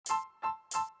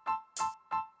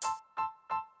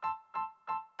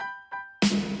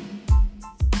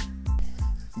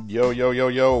Yo, yo, yo,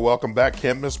 yo. Welcome back.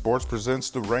 Can't Miss Sports presents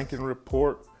the Ranking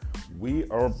Report. We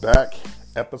are back,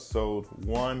 episode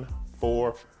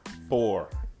 144.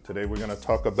 Today we're going to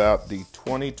talk about the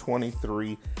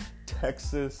 2023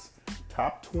 Texas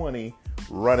top 20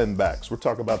 running backs. We're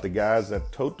talking about the guys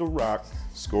that tote the rock,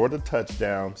 scored the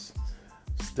touchdowns,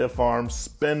 stiff arms,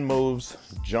 spin moves,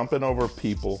 jumping over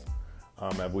people.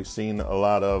 Have we seen a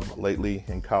lot of lately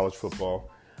in college football.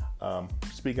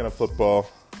 Speaking of football,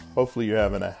 hopefully you're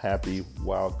having a happy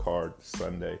wild card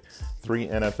Sunday. 3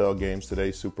 NFL games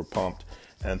today, super pumped.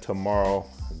 And tomorrow,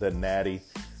 the Natty,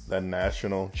 the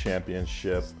national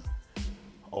championship,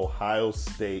 Ohio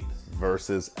State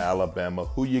versus Alabama.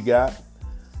 Who you got?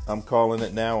 I'm calling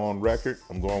it now on record.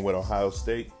 I'm going with Ohio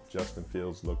State. Justin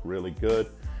Fields looked really good.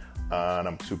 And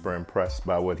I'm super impressed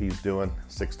by what he's doing.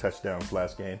 6 touchdowns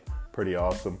last game. Pretty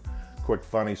awesome. Quick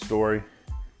funny story.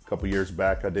 A couple years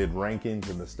back, I did rankings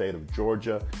in the state of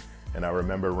Georgia, and I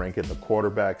remember ranking the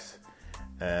quarterbacks,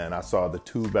 and I saw the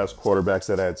 2 best quarterbacks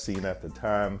that I had seen at the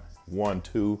time, 1,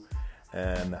 2,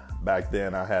 and back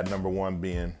then I had number 1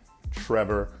 being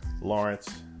Trevor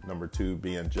Lawrence, number 2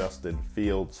 being Justin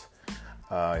Fields.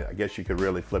 I guess you could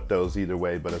really flip those either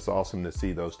way, but it's awesome to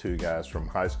see those 2 guys from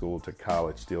high school to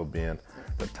college still being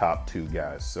the top 2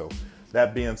 guys. So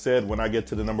that being said, when I get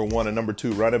to the number 1 and number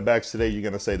 2 running backs today, you're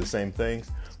going to say the same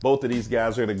things. Both of these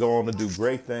guys are going to go on to do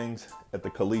great things at the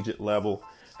collegiate level,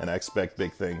 and I expect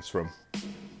big things from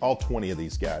all 20 of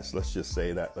these guys. Let's just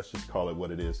say that. Let's just call it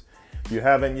what it is. If you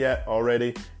haven't yet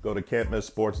already, go to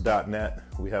campmissports.net.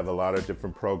 We have a lot of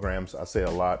different programs. I say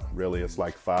a lot, really. It's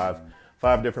like five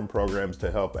different programs to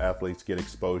help athletes get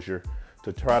exposure,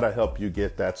 to try to help you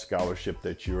get that scholarship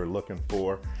that you're looking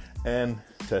for, and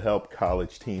to help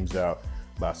college teams out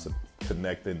by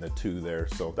connecting the 2 there.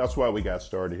 So that's why we got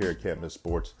started here at Can't Miss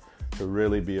Sports, to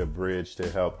really be a bridge to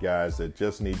help guys that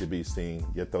just need to be seen,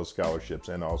 get those scholarships,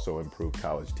 and also improve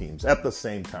college teams at the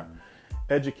same time.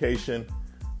 Education,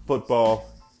 football,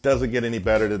 doesn't get any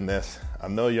better than this. I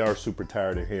know y'all are super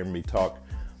tired of hearing me talk,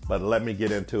 but let me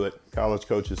get into it. College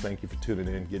coaches, thank you for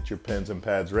tuning in. Get your pens and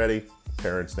pads ready.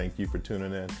 Parents, thank you for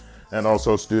tuning in. And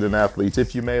also student athletes,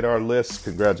 if you made our list,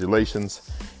 congratulations.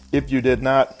 If you did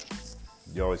not,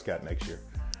 you always got next year.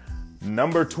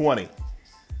 Number 20,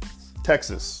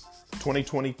 Texas,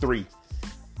 2023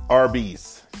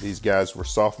 RBs. These guys were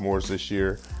sophomores this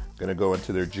year, going to go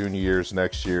into their junior years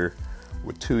next year.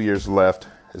 With 2 years left,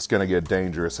 it's going to get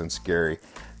dangerous and scary.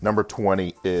 Number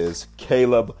 20 is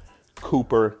Caleb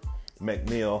Cooper,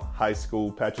 McNeil High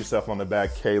School. Pat yourself on the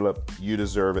back, Caleb. You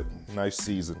deserve it. Nice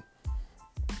season.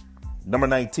 Number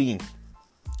 19,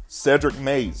 Cedric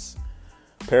Mays,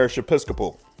 Parish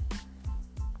Episcopal.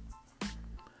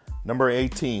 Number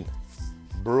 18,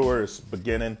 Brewers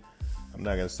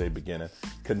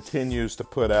continues to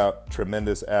put out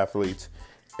tremendous athletes.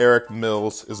 Eric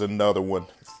Mills is another one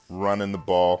running the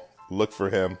ball. Look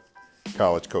for him,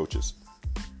 college coaches.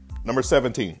 Number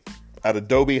 17, at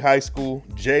Adobe High School,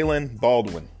 Jalen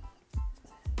Baldwin.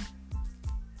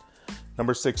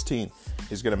 Number 16,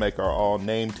 he's going to make our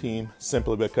all-name team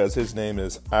simply because his name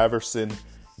is Iverson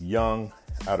Young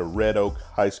out of Red Oak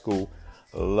High School.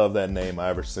 Love that name,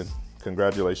 Iverson.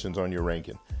 Congratulations on your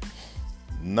ranking.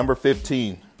 Number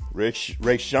 15,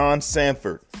 Rayshawn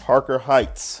Sanford, Harker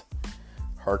Heights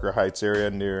area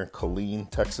near Killeen,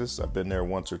 Texas. I've been there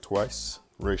once or twice.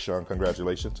 Rayshawn,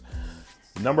 congratulations.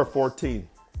 Number 14,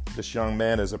 this young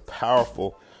man is a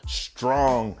powerful,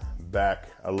 strong back.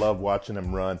 I love watching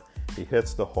him run. He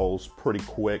hits the holes pretty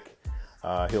quick.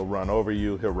 He'll run over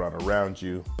you. He'll run around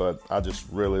you. But I just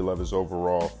really love his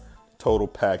overall total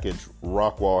package.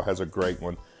 Rockwall has a great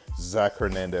one. Zach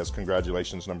Hernandez,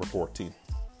 congratulations, number 14.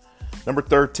 Number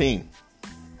 13,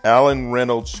 Allen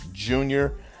Reynolds Jr.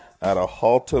 out of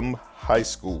Haltom High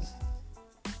School.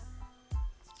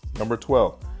 Number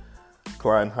 12,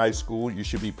 Klein High School. You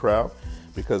should be proud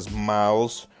because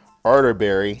Miles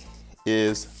Arterberry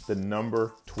is the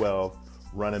number 12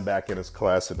 running back in his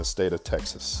class in the state of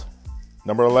Texas.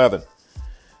 Number 11,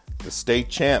 the state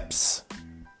champs.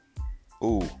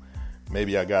 Ooh,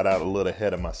 maybe I got out a little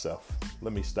ahead of myself.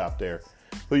 Let me stop there.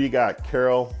 Who you got,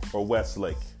 Carroll or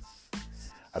Westlake?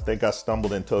 I think I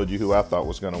stumbled and told you who I thought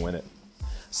was going to win it.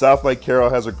 Southlake Carroll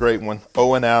has a great one.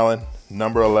 Owen Allen,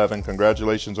 number 11.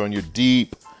 Congratulations on your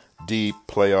deep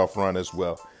playoff run as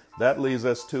well. That leads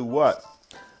us to what?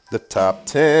 The top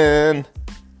 10.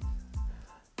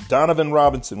 Donovan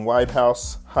Robinson, White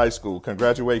House High School.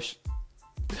 Congratulations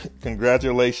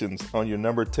on your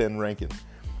number 10 ranking.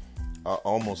 I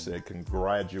almost said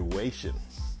congratulation,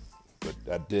 but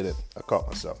I didn't. I caught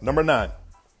myself. Number 9,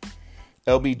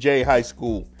 LBJ High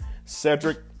School,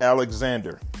 Cedric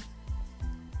Alexander.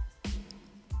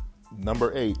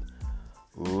 Number 8,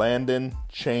 Landon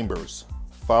Chambers,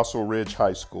 Fossil Ridge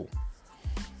High School.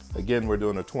 Again, we're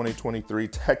doing a 2023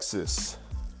 Texas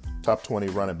top 20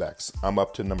 running backs. I'm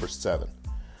up to number 7.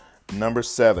 Number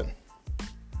 7,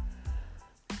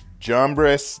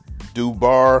 Jombres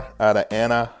Dubar out of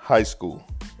Anna High School.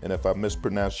 And if I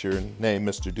mispronounce your name,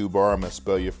 Mr. Dubar, I'm going to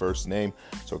spell your first name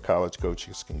so college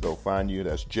coaches can go find you.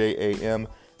 That's Jambres.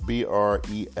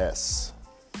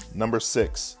 Number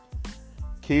 6,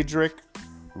 Kedrick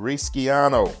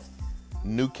Risciano,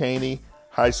 New Caney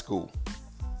High School.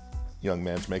 Young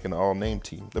man's making an all-name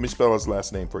team. Let me spell his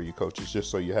last name for you, coaches, just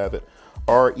so you have it.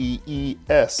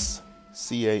 Reescano,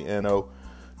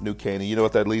 New Caney. You know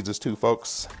what that leads us to,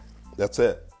 folks? That's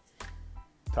it.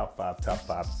 Top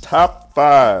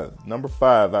five. Number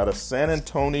 5, out of San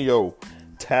Antonio,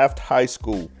 Taft High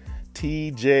School,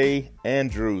 TJ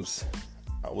Andrews.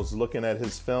 I was looking at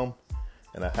his film,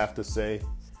 and I have to say,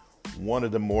 one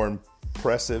of the more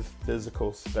impressive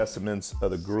physical specimens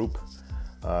of the group.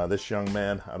 This young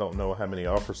man, I don't know how many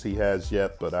offers he has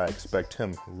yet, but I expect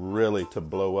him really to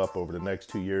blow up over the next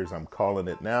 2 years. I'm calling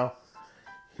it now.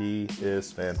 He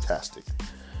is fantastic.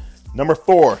 Number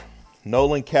 4,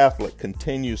 Nolan Catholic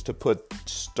continues to put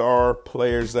star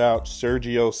players out.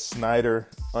 Sergio Snyder,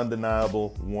 undeniable,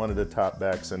 one of the top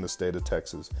backs in the state of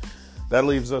Texas. That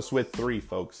leaves us with 3,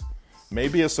 folks.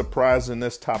 Maybe a surprise in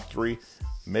this top 3,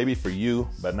 maybe for you,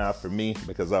 but not for me,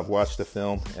 because I've watched the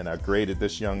film and I graded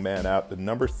this young man out. The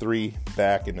number 3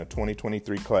 back in the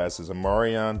 2023 class is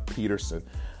Amarion Peterson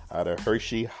out of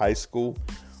Hershey High School.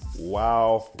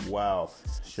 Wow.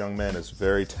 This young man is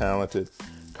very talented.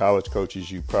 College coaches,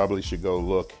 you probably should go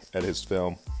look at his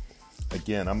film.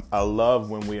 Again, I love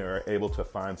when we are able to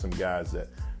find some guys that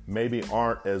maybe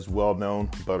aren't as well known,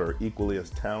 but are equally as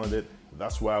talented.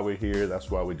 That's why we're here.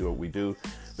 That's why we do what we do.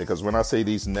 Because when I say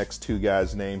these next 2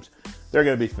 guys' names, they're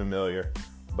going to be familiar.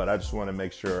 But I just want to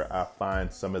make sure I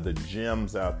find some of the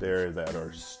gems out there that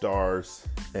are stars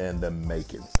in the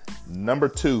making. Number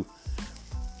 2,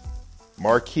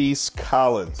 Marquise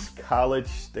Collins, College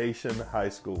Station High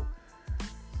School.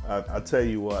 I'll tell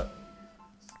you what,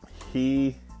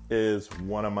 he is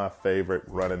one of my favorite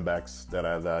running backs that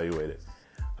I evaluated.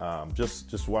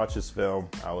 Just watch his film.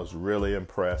 I was really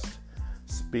impressed.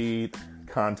 Speed,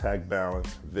 contact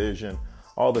balance, vision,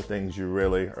 all the things you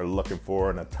really are looking for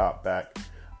in a top back.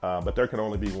 But there can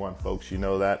only be one, folks. You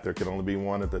know that. There can only be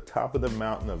one at the top of the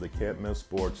mountain of the Can't Miss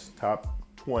Sports top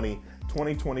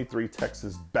 2023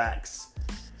 Texas backs.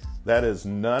 That is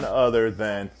none other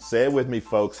than, say it with me,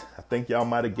 folks. I think y'all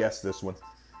might have guessed this one.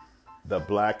 The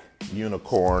Black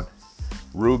Unicorn,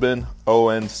 Ruben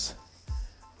Owens.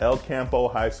 El Campo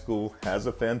High School has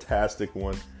a fantastic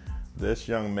one. This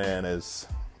young man is,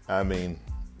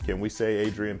 can we say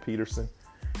Adrian Peterson?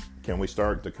 Can we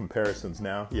start the comparisons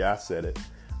now? Yeah, I said it.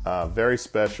 Very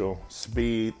special.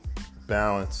 Speed,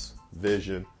 balance,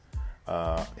 vision.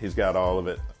 He's got all of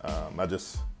it. I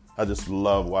just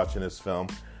love watching his film,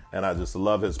 and I just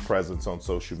love his presence on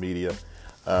social media.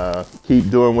 Keep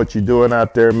doing what you're doing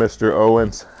out there, Mr.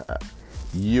 Owens.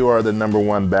 You are the number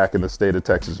 1 back in the state of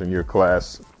Texas in your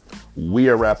class. We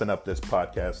are wrapping up this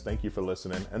podcast. Thank you for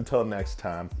listening. Until next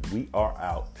time, we are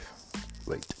out.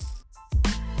 Late.